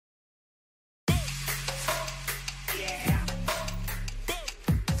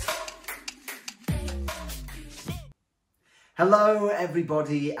Hello,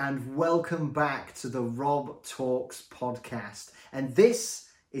 everybody, and welcome back to the Rob Talks podcast. And this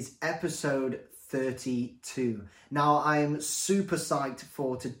is episode 32. Now, I'm super psyched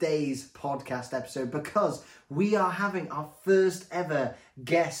for today's podcast episode because we are having our first ever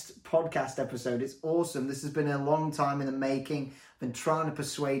guest podcast episode. It's awesome. This has been a long time in the making. I've been trying to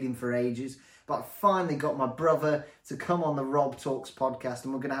persuade him for ages, but I finally got my brother to come on the Rob Talks podcast,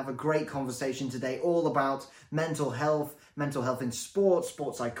 and we're going to have a great conversation today all about mental health in sports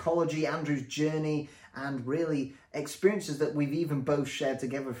psychology, Andrew's journey, and really experiences that we've even both shared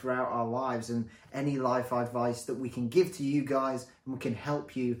together throughout our lives, and any life advice that we can give to you guys and we can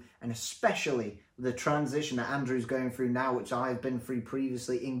help you, and especially the transition that Andrew's going through now, which I've been through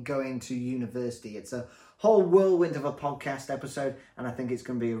previously in going to university. It's a whole whirlwind of a podcast episode, and I think it's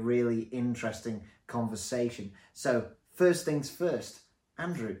going to be a really interesting conversation. So first things first,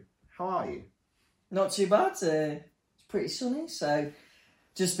 Andrew, how are you? Not too bad. It's pretty sunny, so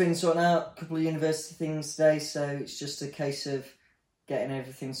just been sorting out a couple of university things today, so it's just a case of getting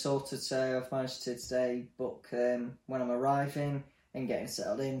everything sorted. So I've managed to today book when I'm arriving and getting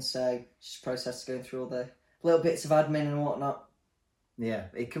settled in, so just process going through all the little bits of admin and whatnot. Yeah,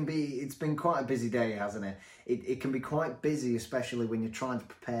 it's been quite a busy day, hasn't it? It can be quite busy, especially when you're trying to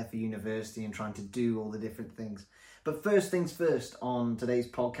prepare for university and trying to do all the different things. But first things first, on today's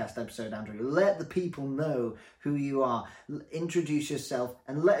podcast episode, Andrew, let the people know who you are. Introduce yourself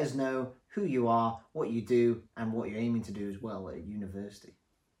and let us know who you are, what you do, and what you're aiming to do as well at university.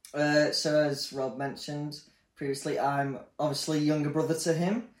 So as Rob mentioned previously, I'm obviously younger brother to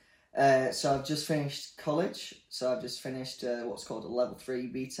him. So I've just finished college. So I've just finished what's called a Level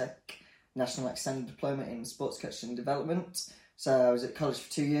 3 BTEC National Extended Diploma in Sports Coaching and Development. So I was at college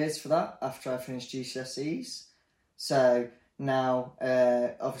for 2 years for that after I finished GCSEs. So now,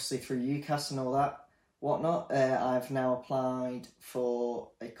 obviously through UCAS and all that whatnot, I've now applied for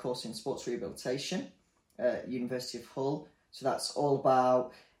a course in sports rehabilitation at University of Hull. So that's all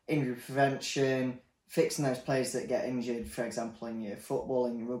about injury prevention, fixing those players that get injured, for example, in your football,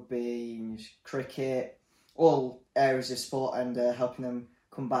 in your rugby, in your cricket, all areas of sport, and helping them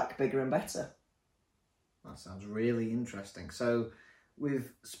come back bigger and better. That sounds really interesting. So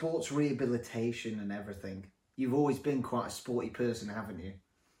with sports rehabilitation and everything, you've always been quite a sporty person, haven't you?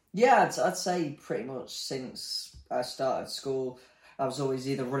 Yeah, I'd say pretty much since I started school, I was always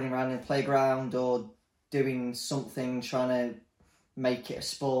either running around in the playground or doing something, trying to make it a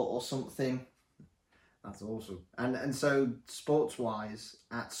sport or something. That's awesome. And so sports-wise,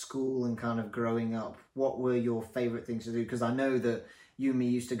 at school and kind of growing up, what were your favourite things to do? Because I know that you and me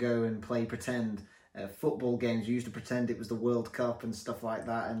used to go and play pretend football games. You used to pretend it was the World Cup and stuff like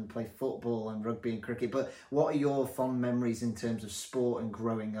that, and play football and rugby and cricket. But what are your fond memories in terms of sport and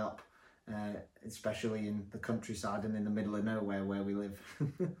growing up, especially in the countryside and in the middle of nowhere where we live?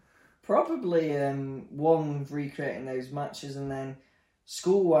 Probably one, recreating those matches, and then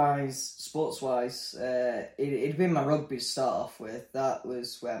school-wise, sports-wise, it'd been my rugby to start off with. That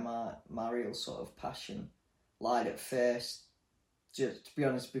was where my real sort of passion lied at first, just to be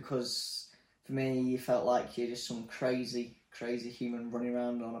honest, because for me, you felt like you're just some crazy human running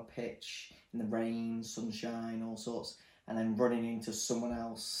around on a pitch in the rain, sunshine, all sorts, and then running into someone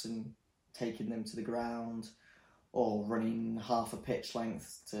else and taking them to the ground, or running half a pitch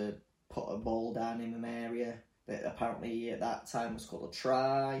length to put a ball down in an area that apparently at that time was called a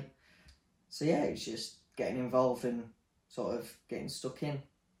try. So yeah, it's just getting involved and sort of getting stuck in.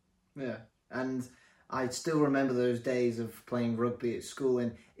 Yeah, and I still remember those days of playing rugby at school,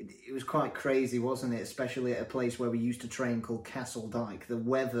 and it was quite crazy, wasn't it? Especially at a place where we used to train called Castle Dyke. The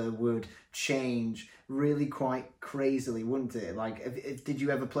weather would change really quite crazily, wouldn't it? Like, did you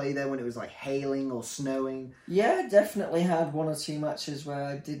ever play there when it was like hailing or snowing? Yeah, definitely had one or two matches where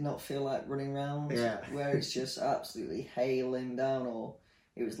I did not feel like running around. Yeah. Where it's just absolutely hailing down, or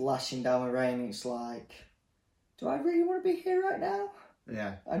it was lashing down with rain. It's like, do I really want to be here right now?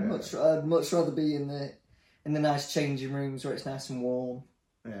 Yeah, I'd much rather be in the nice changing rooms where it's nice and warm.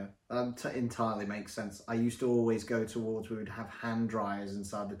 Yeah, that entirely makes sense. I used to always go towards, we would have hand dryers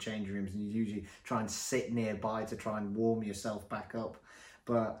inside the changing rooms, and you usually try and sit nearby to try and warm yourself back up.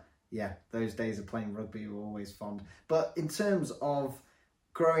 But yeah, those days of playing rugby were always fond. But in terms of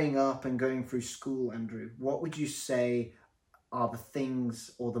growing up and going through school, Andrew, what would you say are the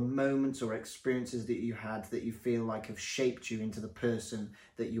things or the moments or experiences that you had that you feel like have shaped you into the person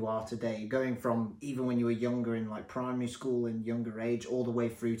that you are today, going from even when you were younger in like primary school and younger age all the way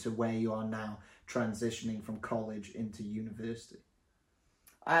through to where you are now, transitioning from college into university?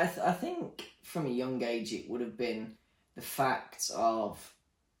 I think from a young age it would have been the fact of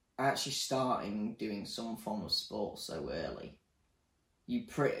actually starting doing some form of sport so early,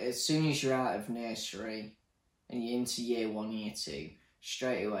 as soon as you're out of nursery and you're into year 1, year 2,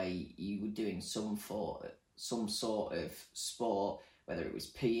 straight away you were doing some sort of sport, whether it was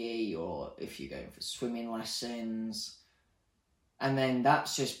PE or if you're going for swimming lessons, and then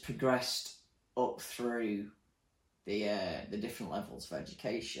that's just progressed up through the different levels of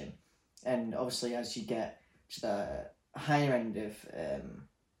education. And obviously, as you get to the higher end of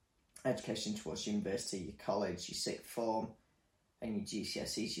education towards university, your college, your sixth form, and your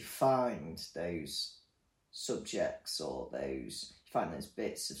GCSEs, you find those subjects you find those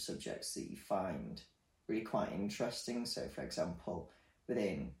bits of subjects that you find really quite interesting. So, for example,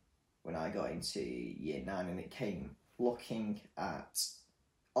 when I got into year 9 and it came looking at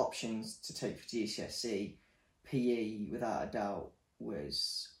options to take for GCSE, PE without a doubt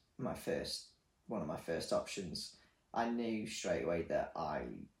was one of my first options. I knew straight away that I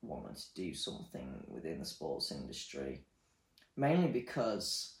wanted to do something within the sports industry, mainly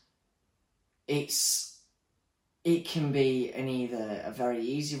because it can be either a very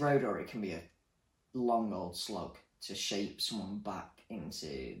easy road or it can be a long old slog to shape someone back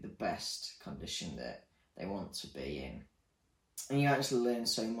into the best condition that they want to be in. And you actually learn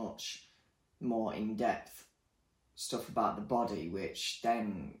so much more in-depth stuff about the body, which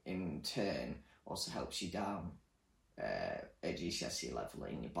then in turn also helps you down at GCSE level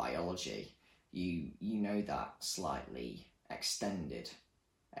in your biology. You know that slightly extended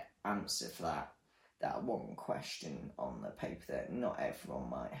answer for that one question on the paper that not everyone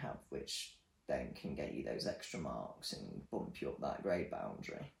might have, which then can get you those extra marks and bump you up that grade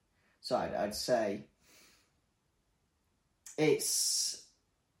boundary. So I'd say it's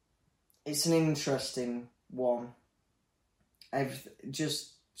an interesting one.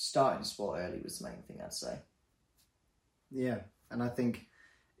 Just starting sport early was the main thing, I'd say. Yeah, and I think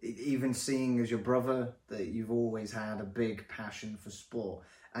even seeing as your brother that you've always had a big passion for sport,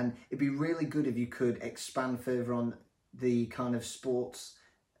 and it'd be really good if you could expand further on the kind of sports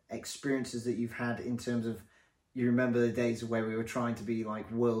experiences that you've had in terms of, you remember the days where we were trying to be like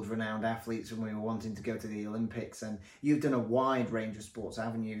world-renowned athletes and we were wanting to go to the Olympics, and you've done a wide range of sports,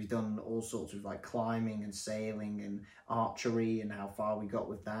 haven't you? You've done all sorts of like climbing and sailing and archery and how far we got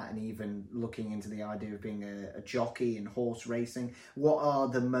with that, and even looking into the idea of being a jockey and horse racing. What are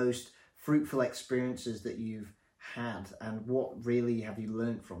the most fruitful experiences that you've had, and what really have you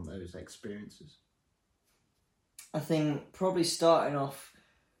learned from those experiences? I think probably starting off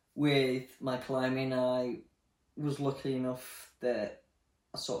with my climbing, I was lucky enough that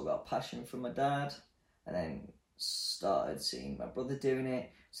I sort of got a passion from my dad, and then started seeing my brother doing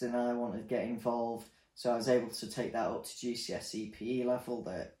it, so then I wanted to get involved, so I was able to take that up to GCSE PE level.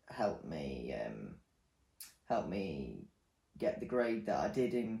 That helped me get the grade that I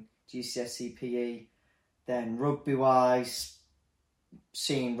did in GCSE PE. Then rugby wise,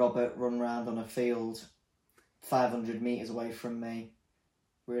 seeing Robert run around on a field 500 metres away from me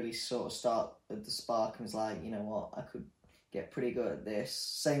really sort of started the spark, and was like, you know what, I could get pretty good at this.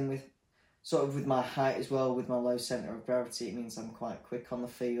 Same with with my height as well. With my low centre of gravity, it means I'm quite quick on the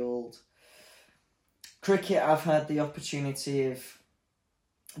field. Cricket, I've had the opportunity of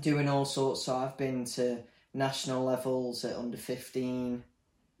doing all sorts, so I've been to national levels at under 15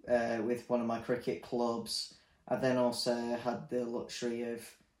 with one of my cricket clubs. I've then also had the luxury of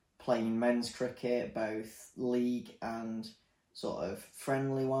playing men's cricket, both league and sort of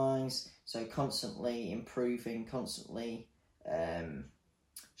friendly wise, so constantly improving, constantly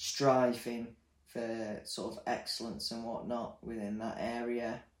striving for sort of excellence and whatnot within that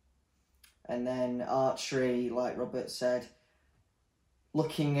area. And then archery, like Robert said,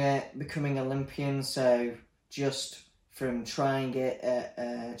 looking at becoming Olympian, so just from trying it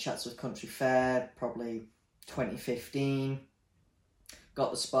at Chatsworth Country Fair, probably 2015,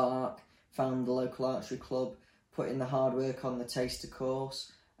 got the spark, found the local archery club, put in the hard work on the taster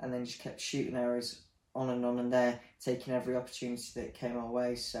course, and then just kept shooting arrows on, and there, taking every opportunity that came our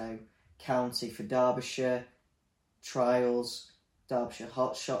way. So county for Derbyshire, trials, Derbyshire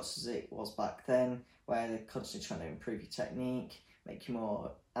hot shots as it was back then, where they're constantly trying to improve your technique, make you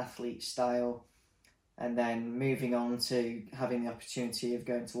more athlete style, and then moving on to having the opportunity of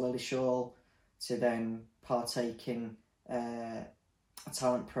going to Lillishall to then partake in a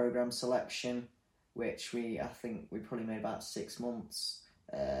talent programme selection, which I think we probably made about 6 months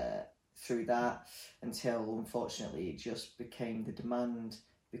through that, until unfortunately it just became, the demand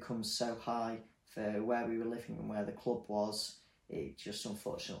becomes so high for where we were living and where the club was, it just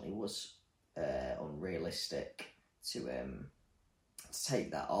unfortunately was unrealistic to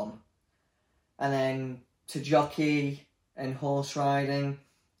take that on. And then to jockey and horse riding,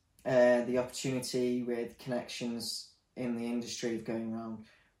 the opportunity with connections in the industry of going around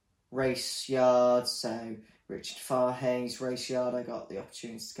race yards. So Richard Farhay's race yard, I got the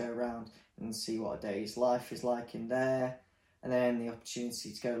opportunity to go around and see what a day's life is like in there. And then the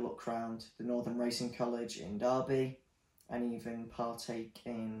opportunity to go look around the Northern Racing College in Derby, and even partake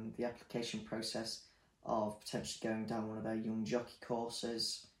in the application process of potentially going down one of their young jockey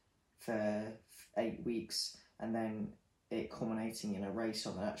courses for 8 weeks, and then it culminating in a race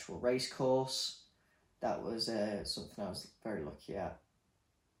on an actual race course. That was something I was very lucky at.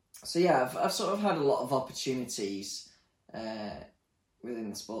 So yeah, I've sort of had a lot of opportunities within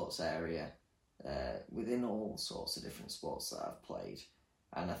the sports area, within all sorts of different sports that I've played.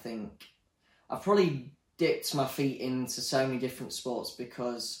 And I think I've probably dipped my feet into so many different sports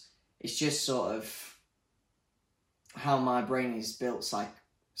because it's just sort of how my brain is built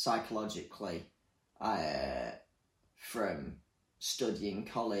psychologically from studying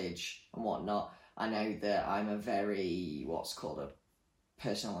college and whatnot. I know that I'm a very, what's called a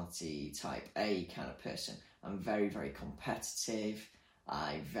personality type A kind of person. I'm very, very competitive.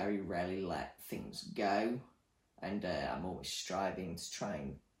 I very rarely let things go, and I'm always striving to try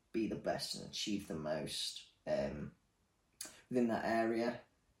and be the best and achieve the most within that area.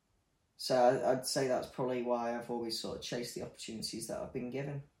 So I'd say that's probably why I've always sort of chased the opportunities that I've been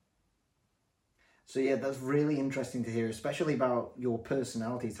given. So yeah, that's really interesting to hear, especially about your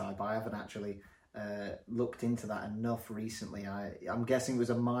personality type. I haven't actually looked into that enough recently. I'm guessing it was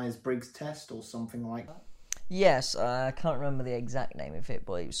a Myers-Briggs test or something like that? Yes, I can't remember the exact name of it,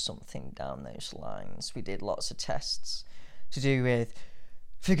 but it was something down those lines. We did lots of tests to do with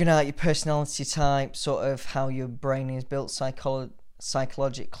figuring out your personality type, sort of how your brain is built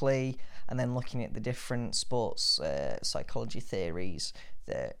psychologically, and then looking at the different sports psychology theories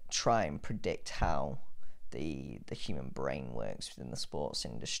that try and predict how the human brain works within the sports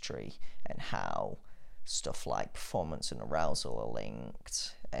industry, and how stuff like performance and arousal are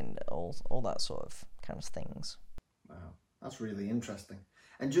linked, and all that sort of kind of things. Wow, that's really interesting.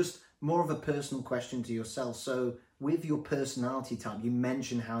 And just more of a personal question to yourself. So with your personality type, you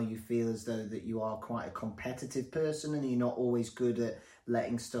mentioned how you feel as though that you are quite a competitive person and you're not always good at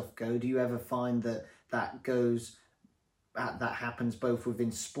letting stuff go. Do you ever find that that happens both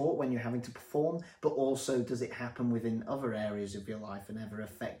within sport when you're having to perform, but also does it happen within other areas of your life and ever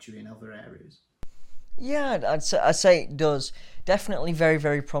affect you in other areas? Yeah, I'd say it does. Definitely very,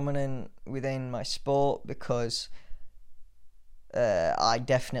 very prominent within my sport, because I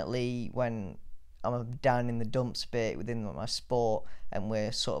definitely, when I'm down in the dumps a bit within my sport and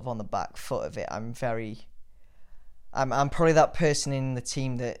we're sort of on the back foot of it, I'm probably that person in the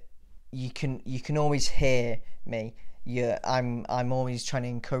team that you can always hear me. Yeah, I'm always trying to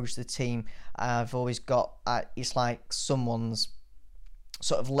encourage the team. I've always got it's like someone's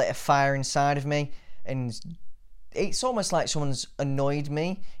sort of lit a fire inside of me, and it's almost like someone's annoyed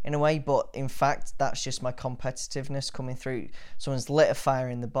me in a way, but in fact that's just my competitiveness coming through. Someone's lit a fire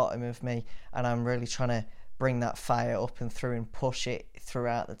in the bottom of me, and I'm really trying to bring that fire up and through and push it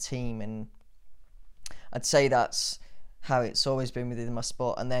throughout the team. And I'd say that's how it's always been within my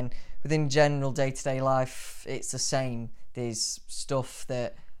sport. And then within general day-to-day life, it's the same. There's stuff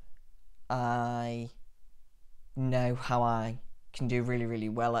that I know how I can do really, really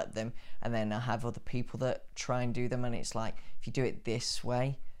well at them, and then I have other people that try and do them, and it's like, if you do it this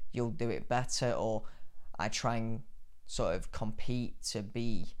way, you'll do it better. Or I try and sort of compete to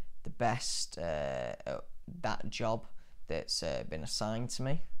be the best at that job that's been assigned to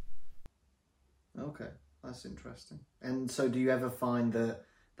me. Okay, that's interesting. And so do you ever find that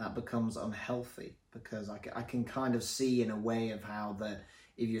becomes unhealthy? Because I can kind of see in a way of how that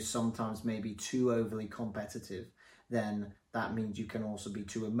if you're sometimes maybe too overly competitive, then that means you can also be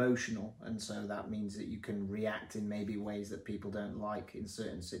too emotional, and so that means that you can react in maybe ways that people don't like in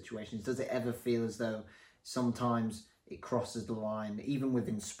certain situations. Does it ever feel as though sometimes it crosses the line, even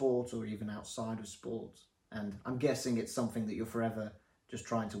within sport or even outside of sport? And I'm guessing it's something that you're forever just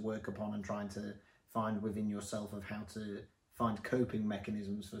trying to work upon and trying to find within yourself of how to find coping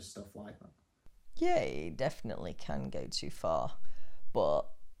mechanisms for stuff like that. Yeah, it definitely can go too far, but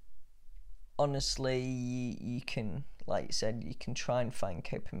honestly, you can, like you said, you can try and find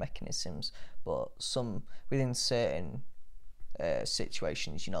coping mechanisms, but within certain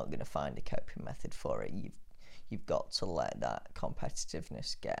situations, you're not going to find a coping method for it. You've got to let that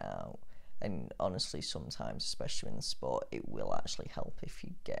competitiveness get out, and honestly, sometimes, especially in the sport, it will actually help if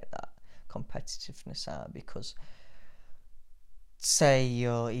you get that competitiveness out, because say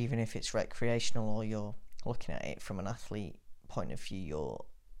even if it's recreational or you're looking at it from an athlete point of view,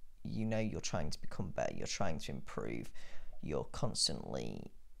 you're trying to become better, you're trying to improve, you're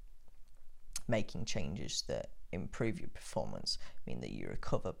constantly making changes that improve your performance mean that you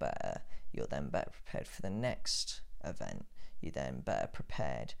recover better. You're then better prepared for the next event. You're then better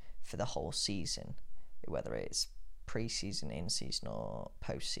prepared for the whole season, whether it's pre-season, in-season or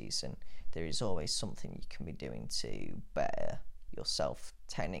post-season. There is always something you can be doing to better yourself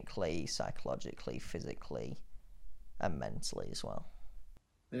technically, psychologically, physically and mentally as well.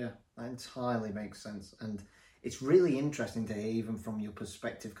 Yeah, that entirely makes sense. And it's really interesting to hear even from your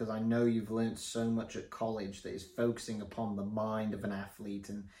perspective, because I know you've learned so much at college that is focusing upon the mind of an athlete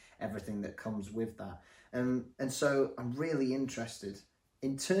and everything that comes with that. And so I'm really interested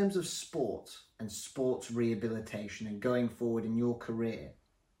in terms of sport and sports rehabilitation and going forward in your career.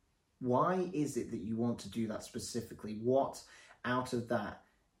 Why is it that you want to do that specifically? What out of that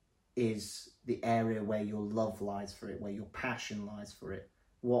is the area where your love lies for it, where your passion lies for it?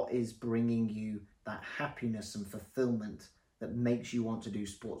 What is bringing you that happiness and fulfillment that makes you want to do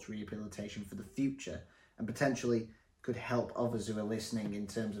sports rehabilitation for the future and potentially could help others who are listening in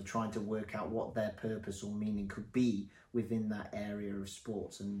terms of trying to work out what their purpose or meaning could be within that area of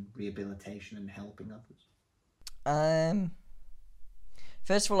sports and rehabilitation and helping others?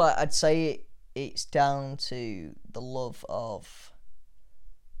 First of all, I'd say it's down to the love of,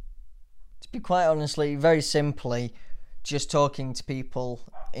 to be quite honestly, very simply, just talking to people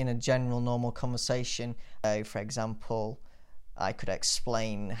in a general normal conversation. For example, I could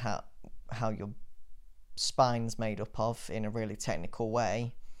explain how your spine's made up of in a really technical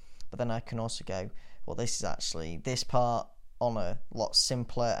way, but then I can also go, well, this is actually this part on a lot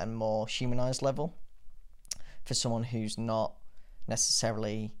simpler and more humanized level for someone who's not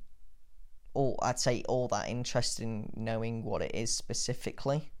necessarily all that interested in knowing what it is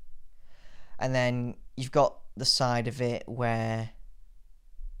specifically. And then you've got the side of it where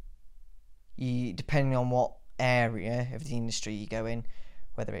you, depending on what area of the industry you go in,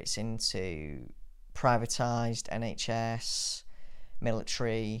 whether it's into privatised NHS,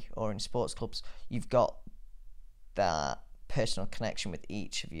 military or in sports clubs, you've got that personal connection with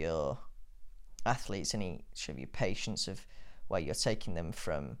each of your athletes and each of your patients, of where you're taking them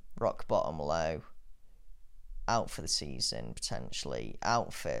from rock bottom low out for the season, potentially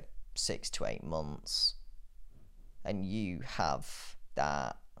out for 6 to 8 months, and you have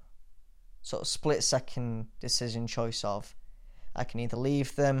that sort of split second decision choice of, I can either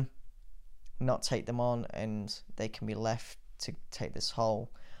leave them, not take them on, and they can be left to take this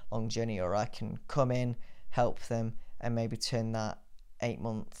whole long journey, or I can come in, help them, and maybe turn that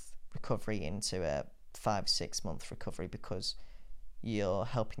 8-month recovery into a 5-6 month recovery, because you're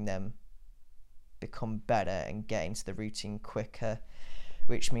helping them become better and get into the routine quicker,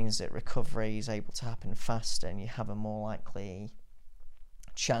 which means that recovery is able to happen faster and you have a more likely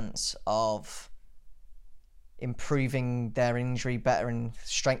chance of improving their injury better and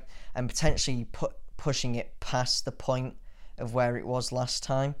strength, and potentially pushing it past the point of where it was last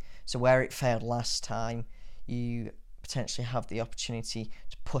time. So where it failed last time, you potentially have the opportunity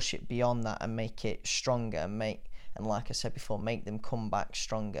to push it beyond that and make it stronger, and like I said before, make them come back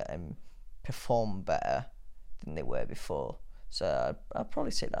stronger and perform better than they were before. So I'd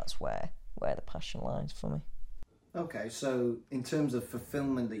probably say that's where the passion lies for me. Okay, so in terms of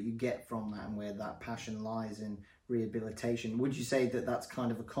fulfillment that you get from that and where that passion lies in rehabilitation, would you say that that's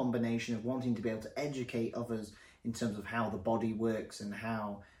kind of a combination of wanting to be able to educate others in terms of how the body works and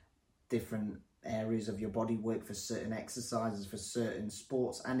how different areas of your body work for certain exercises, for certain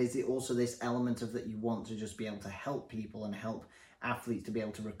sports? And is it also this element of that you want to just be able to help people and help athletes to be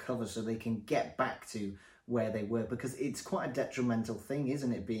able to recover so they can get back to where they were? Because it's quite a detrimental thing,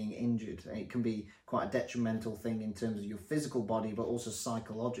 isn't it, being injured? It can be quite a detrimental thing in terms of your physical body, but also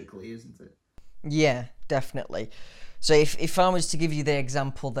psychologically, isn't it? Yeah, definitely. So if I was to give you the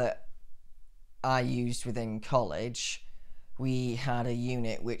example that I used within college, we had a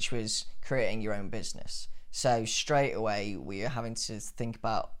unit which was creating your own business. So straight away we were having to think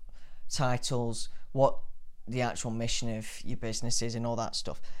about titles, what the actual mission of your business is and all that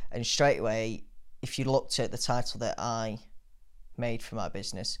stuff. And straight away, if you looked at the title that I made for my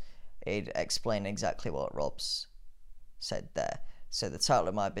business, it'd explain exactly what Rob's said there. So the title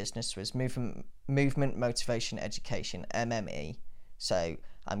of my business was Movement, Motivation, Education, MME. So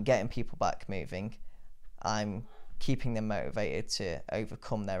I'm getting people back moving. I'm keeping them motivated to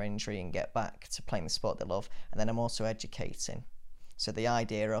overcome their injury and get back to playing the sport they love. And then I'm also educating. So the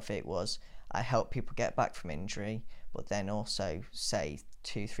idea of it was I help people get back from injury, but then also say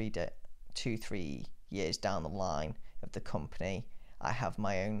 2-3 years down the line of the company, I have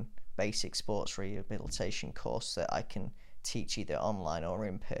my own basic sports rehabilitation course that I can teach either online or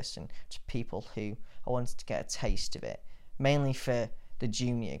in person to people who I wanted to get a taste of it, mainly for the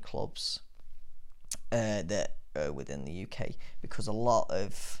junior clubs, that are within the UK, because a lot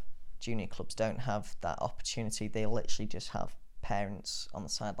of junior clubs don't have that opportunity. They literally just have parents on the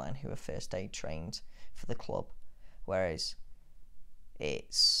sideline who are first aid trained for the club, whereas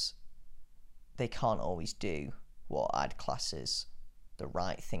they can't always do what I'd class as the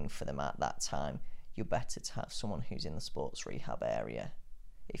right thing for them at that time. You're better to have someone who's in the sports rehab area,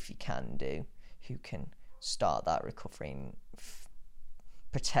 if you can do, who can start that recovery and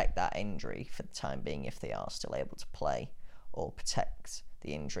protect that injury for the time being if they are still able to play, or protect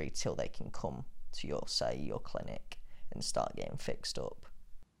the injury till they can come to your clinic and start getting fixed up.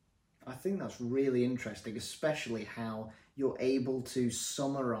 I think that's really interesting, especially how you're able to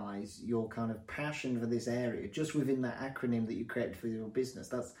summarise your kind of passion for this area just within that acronym that you created for your business.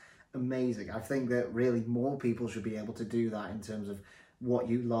 That's amazing. I think that really more people should be able to do that in terms of what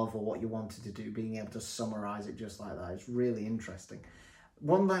you love or what you wanted to do, being able to summarise it just like that. It's really interesting.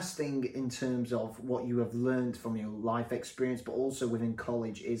 One last thing in terms of what you have learned from your life experience, but also within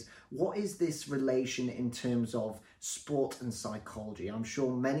college, is what is this relation in terms of sport and psychology? I'm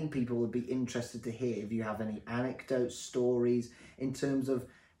sure many people would be interested to hear if you have any anecdotes, stories, in terms of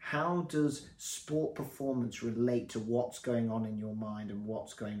how does sport performance relate to what's going on in your mind and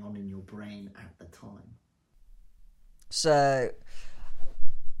what's going on in your brain at the time? So,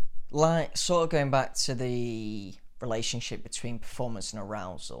 sort of going back to the relationship between performance and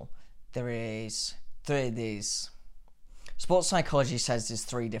arousal, sports psychology says there's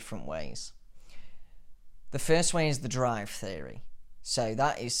 3 different ways. The first way is the drive theory. So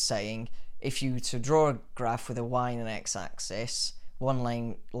that is saying, if you were to draw a graph with a y and an x-axis,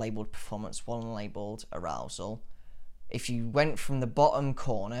 one labelled performance, one labelled arousal, if you went from the bottom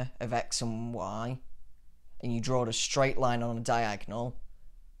corner of x and y and you draw a straight line on a diagonal,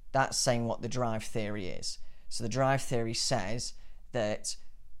 that's saying what the drive theory is. So the drive theory says that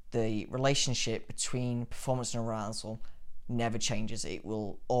the relationship between performance and arousal never changes. It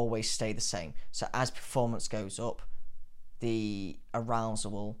will always stay the same. So as performance goes up, the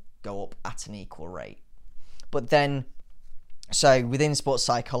arousal will go up at an equal rate. But then, so within sports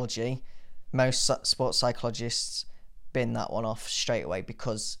psychology, most sports psychologists bin that one off straight away,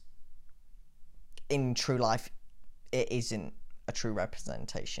 because in true life, it isn't a true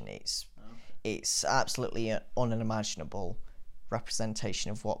representation. It's absolutely an unimaginable representation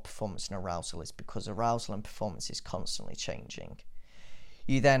of what performance and arousal is, because arousal and performance is constantly changing.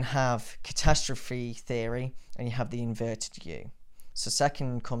 You then have catastrophe theory, and you have the inverted U. So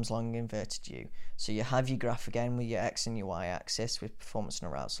second comes along inverted U. So you have your graph again with your x and your y axis with performance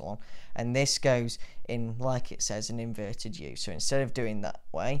and arousal on, and this goes in, like it says, an inverted U. So instead of doing that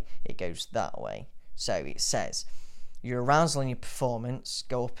way, it goes that way. So it says your arousal and your performance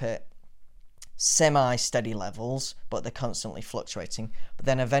go up at semi-steady levels, but they're constantly fluctuating. But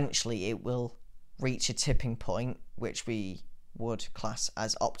then eventually it will reach a tipping point, which we would class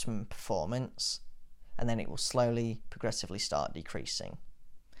as optimum performance, and then it will slowly, progressively start decreasing.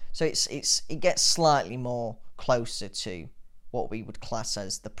 So it gets slightly more closer to what we would class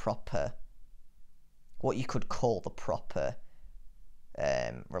as the proper, what you could call the proper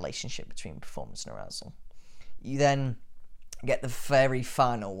relationship between performance and arousal. You then get the very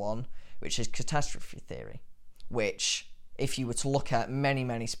final one, which is catastrophe theory, which, if you were to look at many,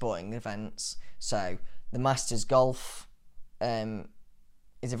 many sporting events, so the Masters Golf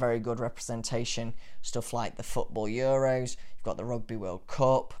is a very good representation, stuff like the Football Euros, you've got the Rugby World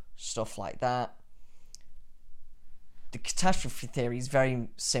Cup, stuff like that. The catastrophe theory is very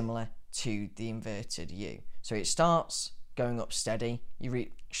similar to the inverted U. So it starts going up steady, you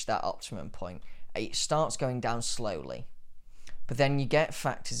reach that optimum point, it starts going down slowly. But then you get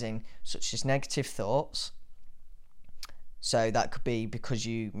factors in such as negative thoughts. So that could be because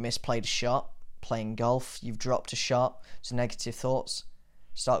you misplayed a shot, playing golf, you've dropped a shot, so negative thoughts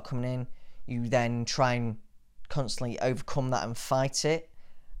start coming in. You then try and constantly overcome that and fight it,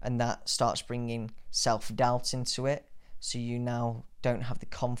 and that starts bringing self-doubt into it. So you now don't have the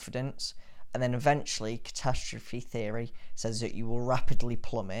confidence. And then eventually, catastrophe theory says that you will rapidly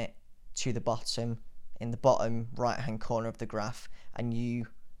plummet to the bottom, in the bottom right-hand corner of the graph, and you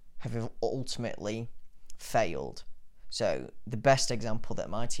have ultimately failed. So the best example that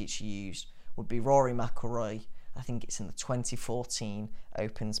my teacher used would be Rory McIlroy. I think it's in the 2014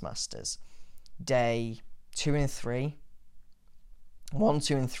 Opens Masters. Day 2 and 3, 1,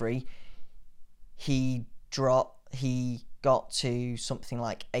 2 and 3, he got to something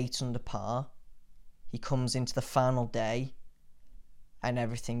like 8 under par. He comes into the final day and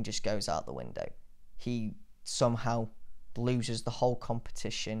everything just goes out the window. He somehow loses the whole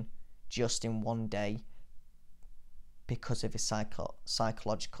competition just in one day because of his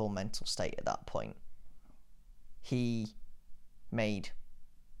psychological mental state at that point. he made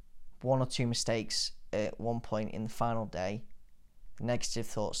one or two mistakes at one point in the final day. The negative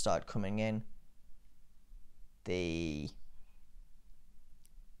thoughts started coming in. The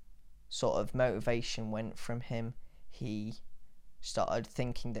sort of motivation went from him. He started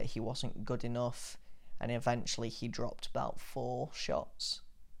thinking that he wasn't good enough, and eventually he dropped about 4 shots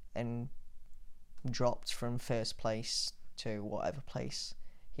and dropped from first place to whatever place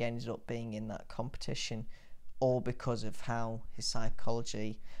he ended up being in that competition, all because of how his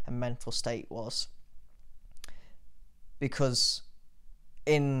psychology and mental state was. Because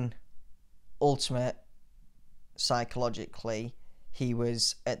in ultimate, psychologically, he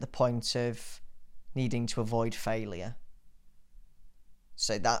was at the point of needing to avoid failure.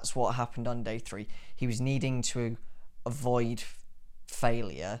 So that's what happened on day 3. He was needing to avoid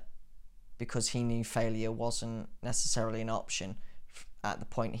failure because he knew failure wasn't necessarily an option at the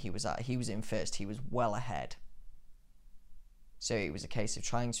point he was at. He was in first, he was well ahead. So it was a case of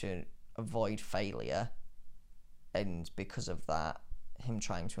trying to avoid failure, and because of that, him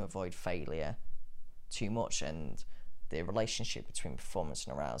trying to avoid failure too much, and the relationship between performance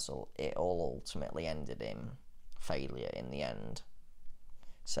and arousal, it all ultimately ended in failure in the end.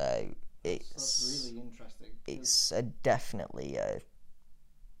 So that's really interesting. It's definitely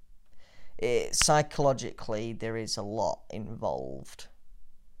psychologically there is a lot involved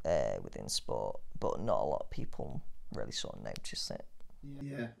within sport, but not a lot of people really sort of notice it.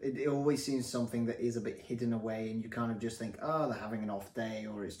 Yeah, it always seems something that is a bit hidden away, and you kind of just think, oh, they're having an off day,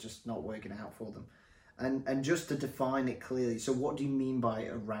 or it's just not working out for them. And just to define it clearly, so what do you mean by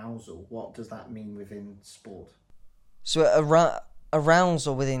arousal? What does that mean within sport? So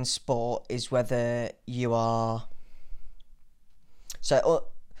arousal within sport is whether you are... So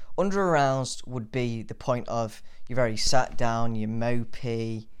under-aroused would be the point of you're very sat down, you're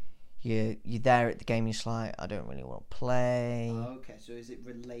mopey, you're there at the game, you're just like, I don't really want to play. Oh, okay, so is it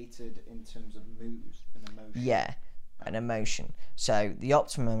related in terms of mood and emotion? Yeah, an emotion. So the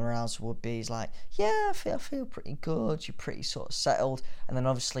optimum arousal would be like, yeah, I feel pretty good, you're pretty sort of settled, and then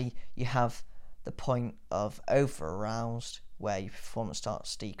obviously you have the point of over-aroused, where your performance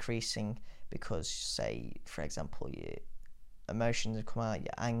starts decreasing because, say, for example, your emotions have come out, you're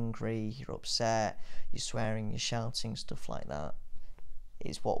angry, you're upset, you're swearing, you're shouting, stuff like that,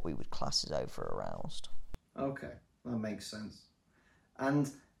 is what we would class as over-aroused. Okay, that makes sense. And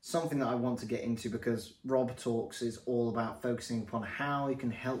something that I want to get into, because Rob Talks is all about focusing upon how he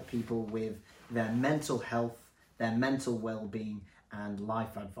can help people with their mental health, their mental well-being, and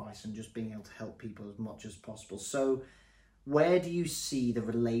life advice, and just being able to help people as much as possible. So where do you see the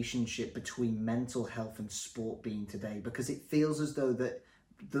relationship between mental health and sport being today? Because it feels as though that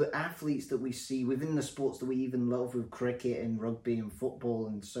the athletes that we see within the sports that we even love, with cricket and rugby and football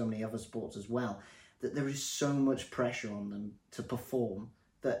and so many other sports as well, that there is so much pressure on them to perform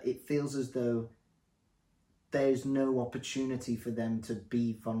that it feels as though there's no opportunity for them to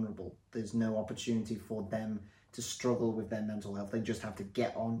be vulnerable. There's no opportunity for them to struggle with their mental health. They just have to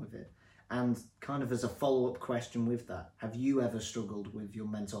get on with it. And kind of as a follow-up question with that, have you ever struggled with your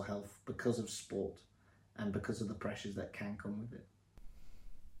mental health because of sport and because of the pressures that can come with it?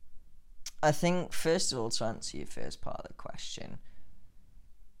 I think, first of all, to answer your first part of the question,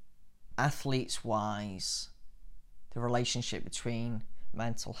 athletes-wise, the relationship between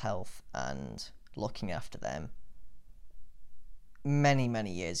mental health and looking after them, many,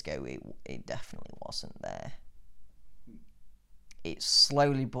 many years ago, it definitely wasn't there. It's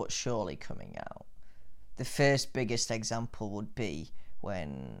slowly but surely coming out. The first biggest example would be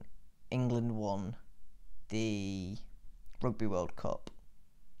when England won the Rugby World Cup.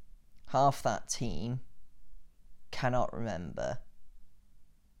 Half that team cannot remember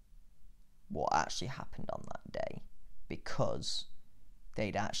what actually happened on that day, because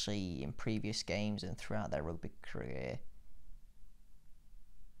they'd actually, in previous games and throughout their rugby career,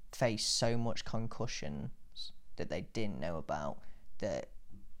 faced so much concussions that they didn't know about, that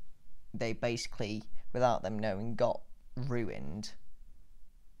they basically, without them knowing, got ruined.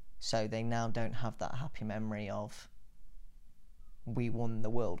 So they now don't have that happy memory of, we won the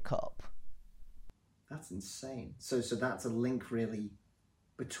World Cup. That's insane. So that's a link really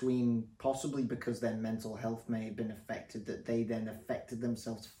between, possibly because their mental health may have been affected, that they then affected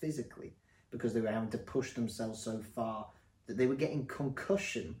themselves physically because they were having to push themselves so far that they were getting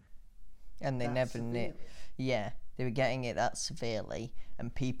concussion. And they never knew. Yeah, they were getting it that severely,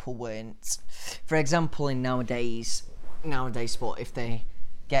 and people weren't. For example, in nowadays sport, if they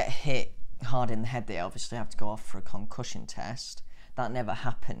get hit hard in the head, they obviously have to go off for a concussion test. That never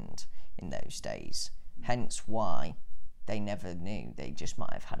happened in those days. Hence why they never knew. They just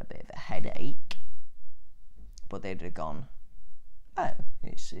might have had a bit of a headache, but they'd have gone, oh,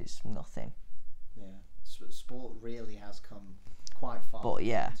 it's nothing. Yeah, sport really has come quite far. But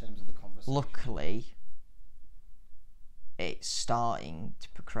yeah, in terms of the conversation. luckily, it's starting to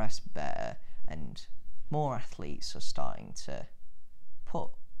progress better, and more athletes are starting to put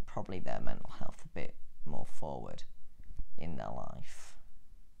probably their mental health a bit more forward in their life.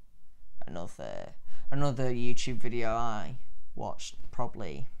 Another YouTube video I watched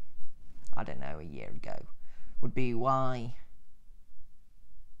probably, I don't know, a year ago, would be why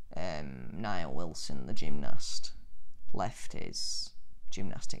Niall Wilson, the gymnast, left his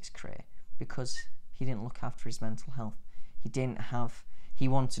gymnastics career, because he didn't look after his mental health. He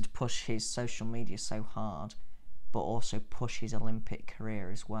wanted to push his social media so hard, but also push his Olympic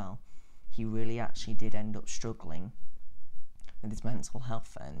career as well. He really actually did end up struggling with his mental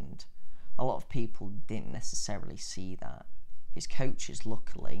health, and a lot of people didn't necessarily see that. His coaches,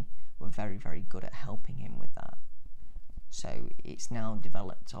 luckily, were very, very good at helping him with that. So it's now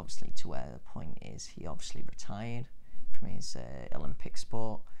developed, obviously, to where the point is he obviously retired from his Olympic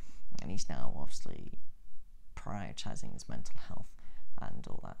sport, and he's now obviously prioritising his mental health and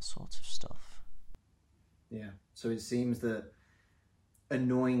all that sort of stuff. Yeah, so it seems that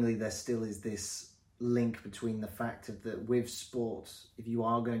annoyingly there still is this link between the fact of that with sports, if you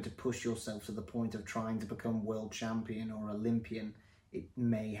are going to push yourself to the point of trying to become world champion or Olympian, it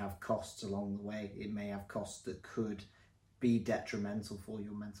may have costs along the way. It may have costs that could be detrimental for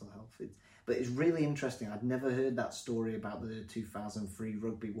your mental health. But it's really interesting. I'd never heard that story about the 2003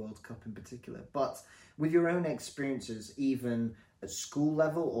 Rugby World Cup in particular. But with your own experiences, even at school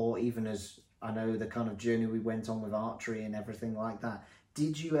level, or even as I know the kind of journey we went on with archery and everything like that,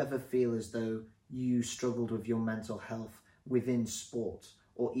 did you ever feel as though you struggled with your mental health within sport?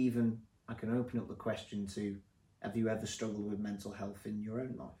 Or even, I can open up the question to, have you ever struggled with mental health in your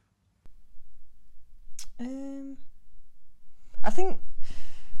own life? I think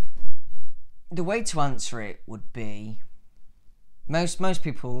the way to answer it would be, most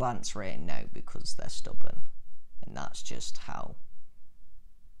people will answer it no, because they're stubborn, and that's just how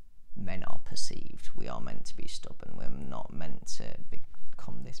men are perceived. We are meant to be stubborn. We're not meant to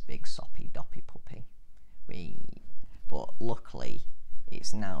become this big soppy doppy puppy. But luckily,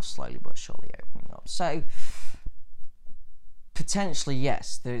 it's now slowly but surely opening up. So potentially,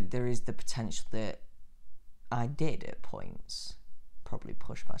 yes, there is the potential that I did at points probably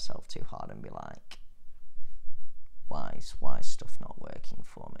push myself too hard and be like, why is stuff not working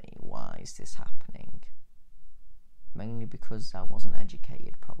for me? Why is this happening? Mainly because I wasn't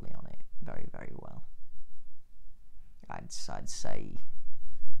educated probably on it very, very well. I'd say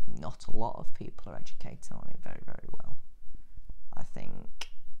not a lot of people are educated on it very, very well. I think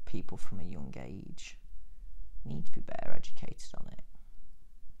people from a young age need to be better educated on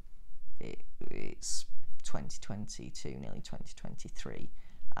it. It's 2022, nearly 2023,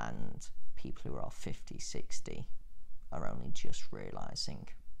 and people who are 50, 60 are only just realising,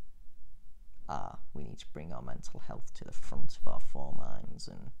 we need to bring our mental health to the front of our foreminds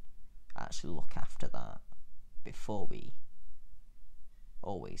and actually look after that before we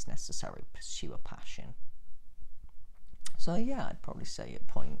always necessarily pursue a passion. So yeah, I'd probably say at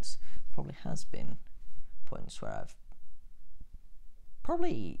points, probably has been points where I've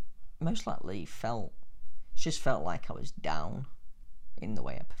probably most likely felt like I was down in the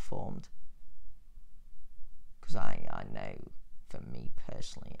way I performed. Because I know for me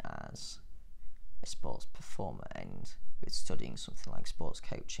personally, as a sports performer and with studying something like sports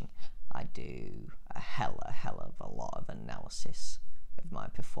coaching, I do a hell of a lot of analysis of my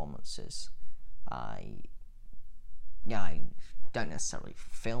performances. I don't necessarily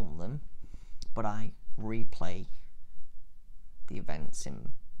film them, but I replay the events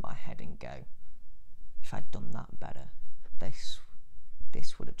in my head and go, if I'd done that better, this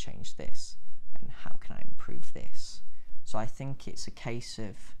would have changed this, and how can I improve this? So I think it's a case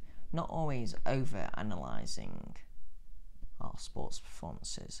of not always over analysing our sports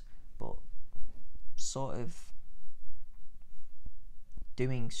performances, but sort of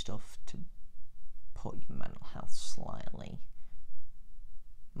doing stuff to put your mental health slightly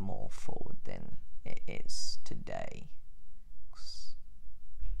more forward than it is today.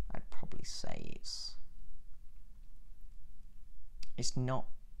 I'd probably say it's not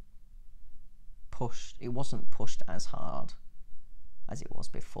pushed. It wasn't pushed as hard as it was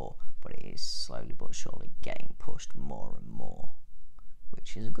before, but it is slowly but surely getting pushed more and more,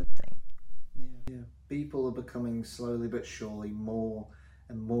 which is a good thing. Yeah. People are becoming slowly but surely more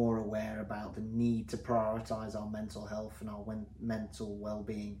and more aware about the need to prioritise our mental health and our mental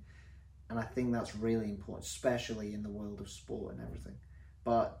well-being, and I think that's really important, especially in the world of sport and everything.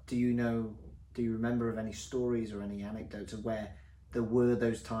 But do you know Do you remember of any stories or any anecdotes of where there were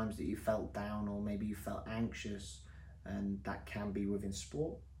those times that you felt down or maybe you felt anxious? And that can be within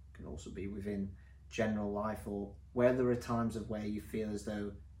sport, can also be within general life, or where there are times of where you feel as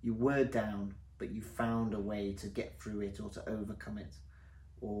though you were down but you found a way to get through it or to overcome it.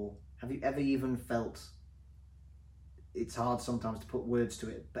 Or have you ever even felt, it's hard sometimes to put words to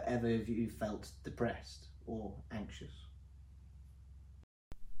it, but ever have you felt depressed or anxious?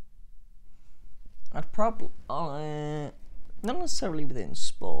 I'd probably, not necessarily within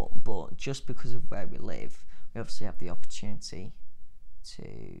sport, but just because of where we live, we obviously have the opportunity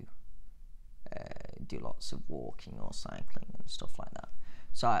to do lots of walking or cycling and stuff like that.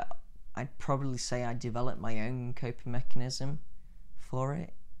 So I'd probably say I developed my own coping mechanism for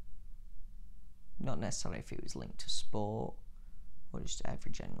it. Not necessarily if it was linked to sport or just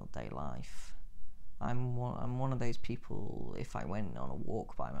every general day life. I'm one of those people, if I went on a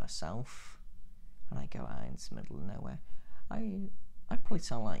walk by myself and I go out into the middle of nowhere, I'd probably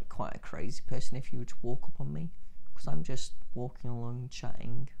sound like quite a crazy person if you were to walk up on me, because I'm just walking along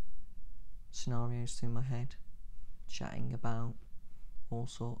chatting scenarios through my head, chatting about all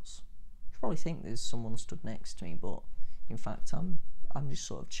sorts. You probably think there's someone stood next to me, but in fact I'm just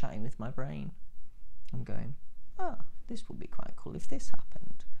sort of chatting with my brain. I'm going, this would be quite cool if this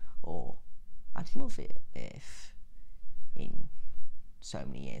happened, or I'd love it if in so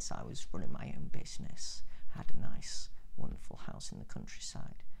many years I was running my own business, had a nice wonderful house in the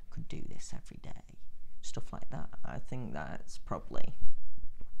countryside, could do this every day, stuff like that. I think that's probably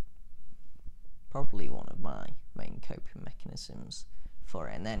one of my main coping mechanisms for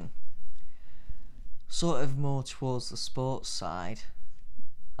it. And then sort of more towards the sports side,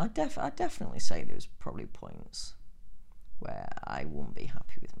 I'd definitely say there was probably points where I wouldn't be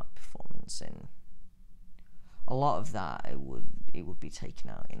happy with my performance, and a lot of that it would be taken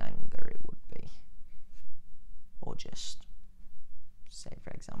out in anger. It would be, or just say,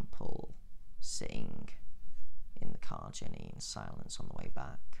 for example, sitting in the car journey in silence on the way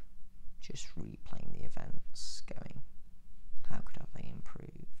back, just replaying the events, going, how could I have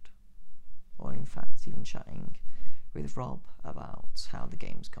improved? Or in fact, even chatting with Rob about how the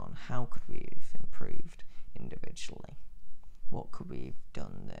game's gone. How could we have improved individually? What could we have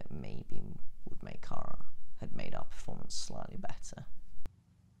done that maybe had made our performance slightly better?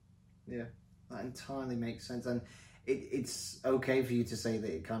 Yeah, that entirely makes sense. And it's okay for you to say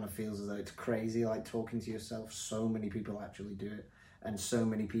that it kind of feels as though it's crazy, like talking to yourself. So many people actually do it. And so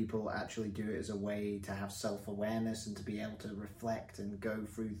many people actually do it as a way to have self-awareness and to be able to reflect and go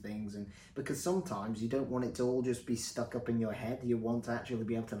through things. And because sometimes you don't want it to all just be stuck up in your head. You want to actually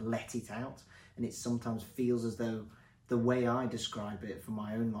be able to let it out. And it sometimes feels as though, the way I describe it for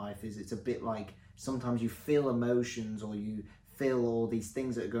my own life is, it's a bit like sometimes you feel emotions or you feel all these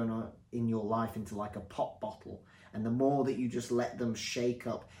things that are going on in your life into like a pop bottle. And the more that you just let them shake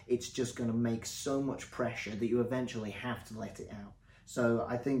up, it's just going to make so much pressure that you eventually have to let it out. So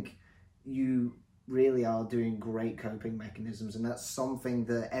I think you really are doing great coping mechanisms, and that's something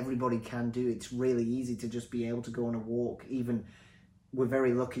that everybody can do. It's really easy to just be able to go on a walk. Even we're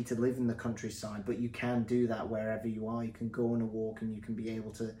very lucky to live in the countryside, but you can do that wherever you are. You can go on a walk and you can be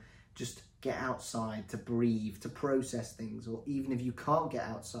able to just get outside, to breathe, to process things. Or even if you can't get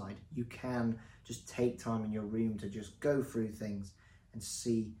outside, you can just take time in your room to just go through things and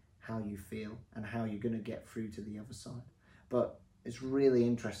see how you feel and how you're going to get through to the other side. But it's really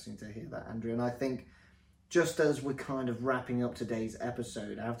interesting to hear that, Andrew. And I think just as we're kind of wrapping up today's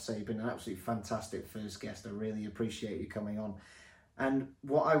episode, I have to say you've been an absolutely fantastic first guest. I really appreciate you coming on. And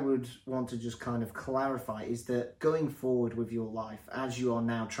what I would want to just kind of clarify is that going forward with your life, as you are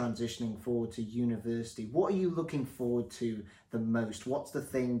now transitioning forward to university, what are you looking forward to the most? What's the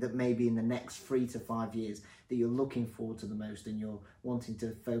thing that maybe in the next 3 to 5 years that you're looking forward to the most and you're wanting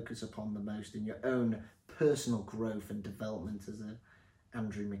to focus upon the most in your own personal growth and development as a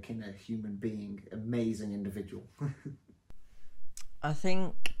Andrew McKinna, human being, amazing individual? I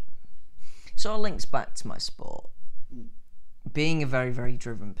think it sort of links back to my sport. Being a very, very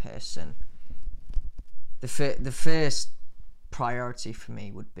driven person, the first priority for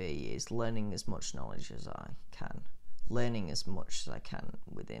me would be is learning as much knowledge as I can, learning as much as I can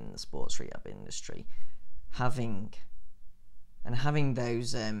within the sports rehab industry, having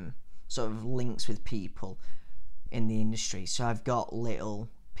those sort of links with people in the industry. So I've got little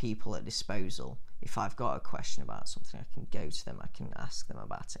people at disposal. If I've got a question about something, I can go to them, I can ask them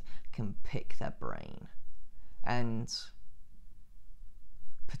about it, I can pick their brain. And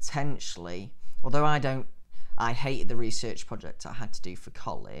potentially, although I hated the research project I had to do for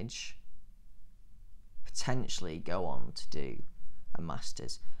college, potentially go on to do a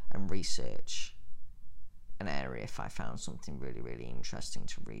master's and research an area if I found something really, really interesting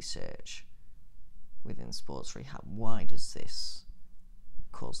to research within sports rehab. Why does this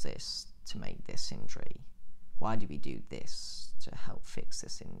cause this to make this injury? Why do we do this to help fix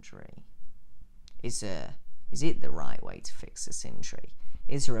this injury? Is it the right way to fix this injury?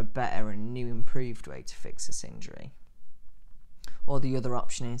 Is there a better and new improved way to fix this injury? Or the other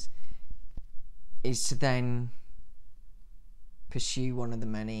option is to then pursue one of the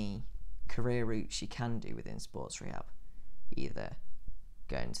many career routes you can do within sports rehab. Either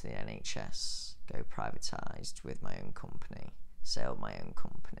go into the NHS, go privatised with my own company, set up my own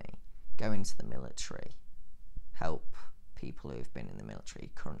company, go into the military, help people who have been in the military,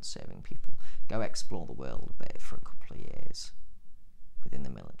 current serving people, go explore the world a bit for a couple of years within the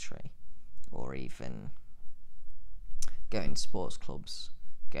military, or even go into sports clubs,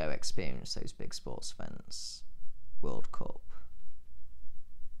 go experience those big sports events, World Cup,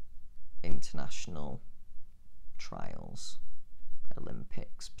 international trials,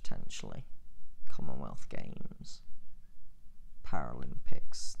 Olympics potentially, Commonwealth Games,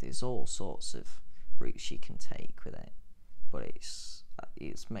 Paralympics. There's all sorts of routes you can take with it, but it's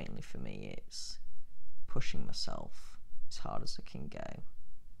mainly for me, it's pushing myself as hard as I can go,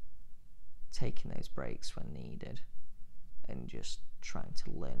 taking those breaks when needed, and just trying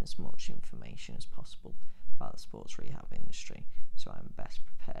to learn as much information as possible about the sports rehab industry so I'm best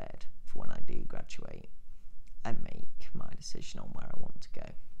prepared for when I do graduate and make my decision on where I want to go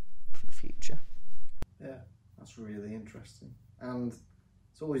for the future. Yeah, that's really interesting. And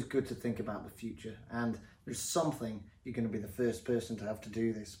it's always good to think about the future. And there's something, you're going to be the first person to have to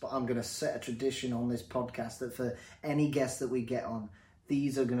do this, but I'm going to set a tradition on this podcast that for any guest that we get on,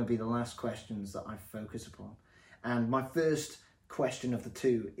 these are going to be the last questions that I focus upon. And my first question of the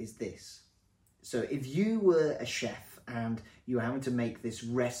two is this. So if you were a chef and you were having to make this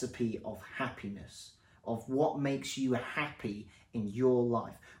recipe of happiness, of what makes you happy in your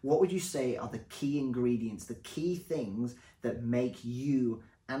life, what would you say are the key ingredients, the key things that make you,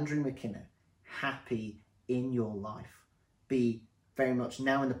 Andrew McKinna, happy in your life? Be very much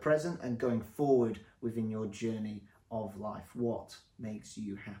now in the present and going forward within your journey of life. What makes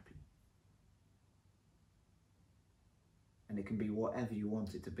you happy? And it can be whatever you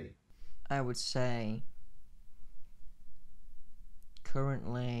want it to be. I would say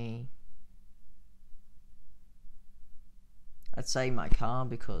currently I'd say my car,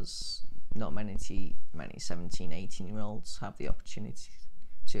 because not many 17, 18-year-olds have the opportunity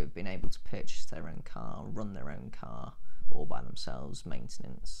to have been able to purchase their own car, run their own car all by themselves,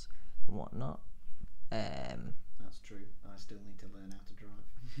 maintenance and whatnot. That's true. I still need to learn how to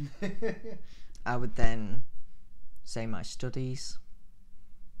drive. I would then say my studies,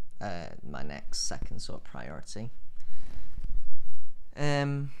 my next second sort of priority.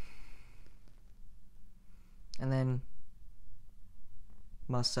 And then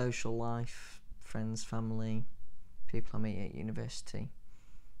my social life, friends, family, people I meet at university.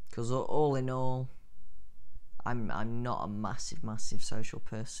 Because all in all, I'm not a massive social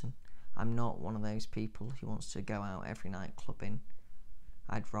person. I'm not one of those people who wants to go out every night clubbing.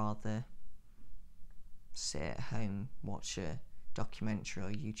 I'd rather sit at home, watch a documentary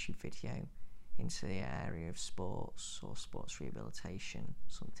or YouTube video into the area of sports or sports rehabilitation,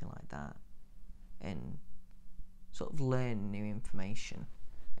 something like that, and sort of learn new information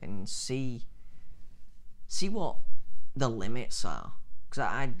and see what the limits are.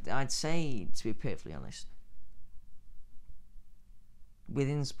 Because I'd say, to be perfectly honest,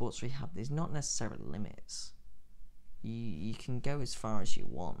 within sports rehab, there's not necessarily limits. You can go as far as you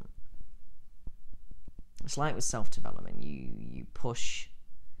want. It's like with self-development. You push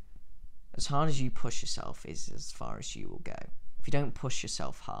as hard as you push yourself is as far as you will go. If you don't push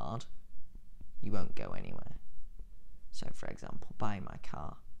yourself hard, you won't go anywhere. So, for example, buying my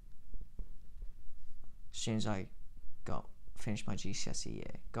car. As soon as I finished my GCSE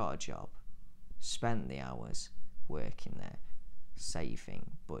year, got a job, spent the hours working there,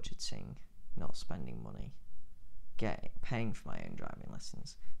 saving, budgeting, not spending money, paying for my own driving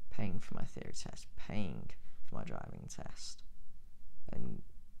lessons, paying for my theory test, paying for my driving test, and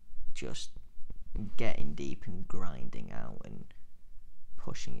just getting deep and grinding out and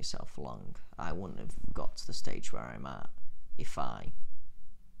pushing yourself along. I wouldn't have got to the stage where I'm at if I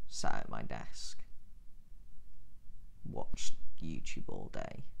sat at my desk, watched YouTube all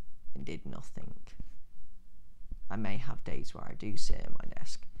day and did nothing. I may have days where I do sit at my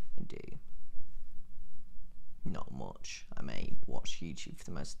desk and do not much. I may watch YouTube for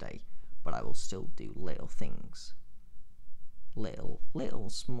the most of the day, but I will still do little things, little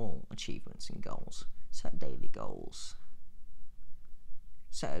small achievements and goals. Set daily goals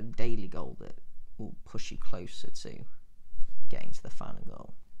set a daily goal that will push you closer to getting to the final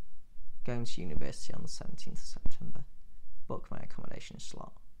goal. Going to university on the 17th of September. Book my accommodation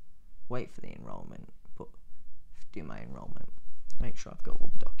slot. Wait for the enrolment. Do my enrolment. Make sure I've got all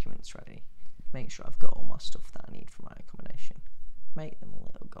the documents ready. Make sure I've got all my stuff that I need for my accommodation. Make them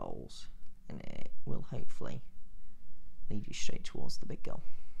little goals, and it will hopefully lead you straight towards the big goal.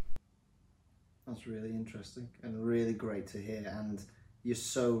 That's really interesting and really great to hear. And you're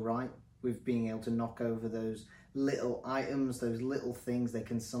so right with being able to knock over those little items, those little things. They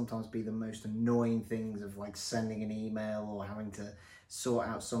can sometimes be the most annoying things of like sending an email or having to sort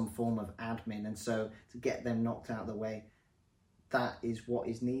out some form of admin. And so to get them knocked out of the way, that is what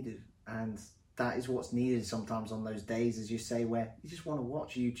is needed. And that is what's needed sometimes on those days, as you say, where you just want to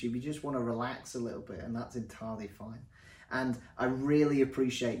watch YouTube, you just want to relax a little bit, and that's entirely fine. And I really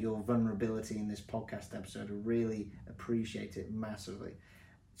appreciate your vulnerability in this podcast episode. I really appreciate it massively.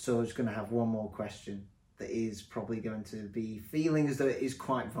 So I'm just going to have one more question that is probably going to be feeling as though it is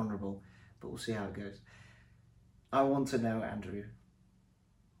quite vulnerable, but we'll see how it goes. I want to know, Andrew,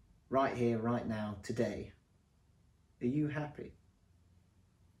 right here, right now, today, are you happy?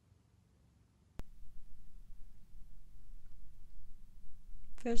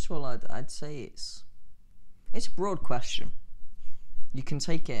 First of all, I'd say it's a broad question. You can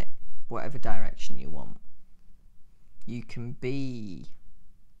take it whatever direction you want. You can be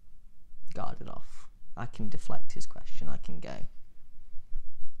guarded off. I can deflect his question. I can go,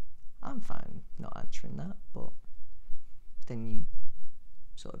 I'm fine not answering that, but then you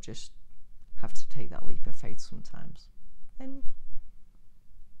sort of just have to take that leap of faith sometimes. And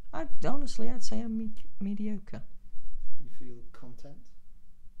I'd say I'm mediocre. You feel content?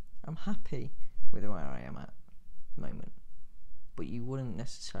 I'm happy with where I am at the moment, but you wouldn't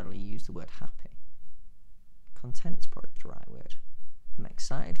necessarily use the word happy. Content's probably the right word. I'm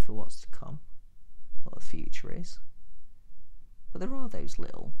excited for what's to come, what the future is, but there are those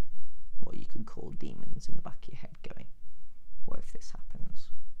little, what you could call demons in the back of your head going, what if this happens?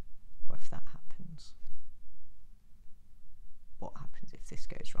 What if that happens? What happens if this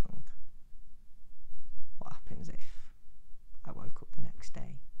goes wrong? What happens if I woke up the next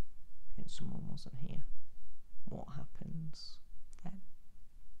day and someone wasn't here? What happens then?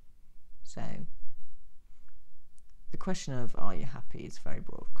 So, the question of are you happy is a very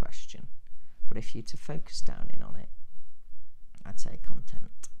broad question, but if you're to focus down in on it, I'd say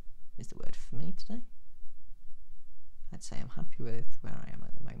content is the word for me today. I'd say I'm happy with where I am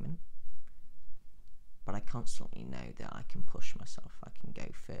at the moment, but I constantly know that I can push myself, I can go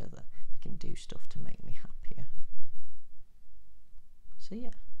further, I can do stuff to make me happier. So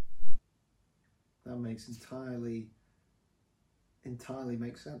yeah. That makes entirely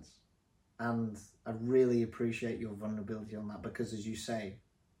makes sense. And I really appreciate your vulnerability on that, because as you say,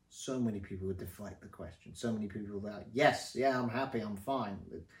 so many people would deflect the question. So many people are like, yes, yeah, I'm happy, I'm fine.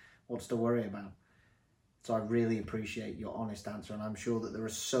 What's to worry about? So I really appreciate your honest answer, and I'm sure that there are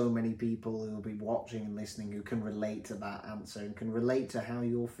so many people who will be watching and listening who can relate to that answer and can relate to how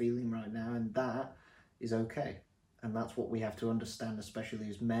you're feeling right now, and that is okay. And that's what we have to understand, especially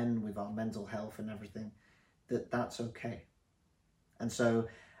as men with our mental health and everything, that's okay. And so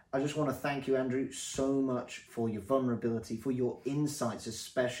I just want to thank you, Andrew, so much for your vulnerability, for your insights,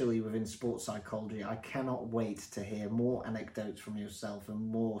 especially within sports psychology. I cannot wait to hear more anecdotes from yourself and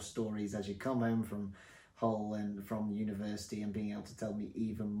more stories as you come home from Hull and from university, and being able to tell me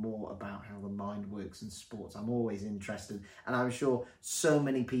even more about how the mind works in sports. I'm always interested, and I'm sure so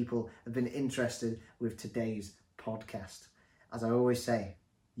many people have been interested with today's podcast. As I always say,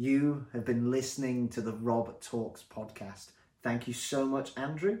 you have been listening to the Rob Talks podcast. Thank you so much,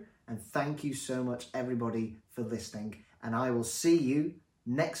 Andrew, and thank you so much, everybody, for listening. And I will see you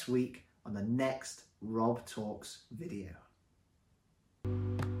next week on the next Rob Talks video.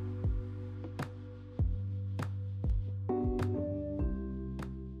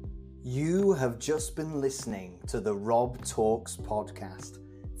 You have just been listening to the Rob Talks podcast.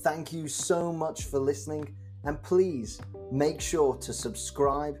 Thank you so much for listening, and please make sure to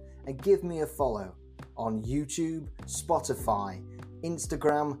subscribe and give me a follow on YouTube, Spotify,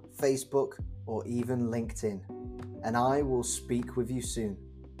 Instagram, Facebook, or even LinkedIn. And I will speak with you soon.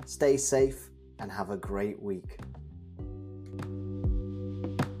 Stay safe and have a great week.